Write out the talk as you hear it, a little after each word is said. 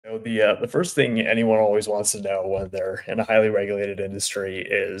So the first thing anyone always wants to know when they're in a highly regulated industry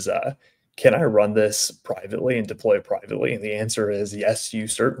is, can I run this privately and deploy it privately? And the answer is yes, you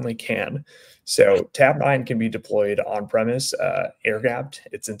certainly can. So Tabnine can be deployed on-premise, air-gapped.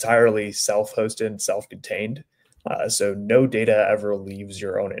 It's entirely self-hosted, self-contained. So no data ever leaves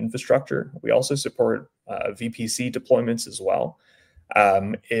your own infrastructure. We also support VPC deployments as well.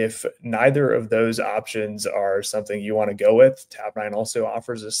 If neither of those options are something you want to go with, Tabnine also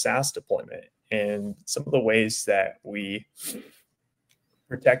offers a SaaS deployment. And some of the ways that we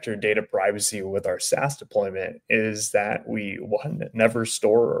protect your data privacy with our SaaS deployment is that we, one, never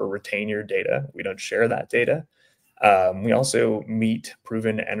store or retain your data. We don't share that data. We also meet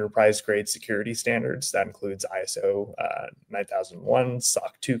proven enterprise-grade security standards. That includes ISO 9001,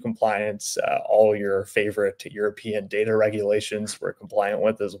 SOC 2 compliance, all your favorite European data regulations we're compliant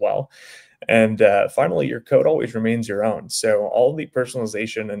with as well. And finally, your code always remains your own. So all the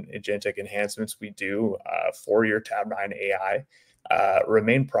personalization and agentic enhancements we do for your Tabnine AI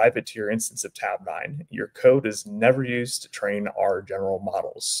remain private to your instance of Tabnine. Your code is never used to train our general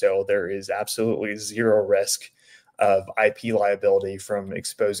models. So there is absolutely zero risk of IP liability from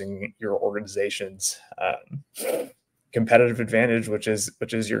exposing your organization's competitive advantage, which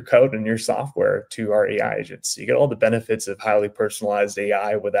is your code and your software, to our AI agents. So you get all the benefits of highly personalized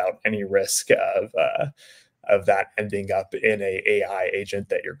AI without any risk of that ending up in a AI agent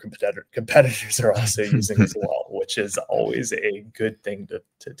that your competitors are also using as well, which is always a good thing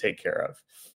to take care of.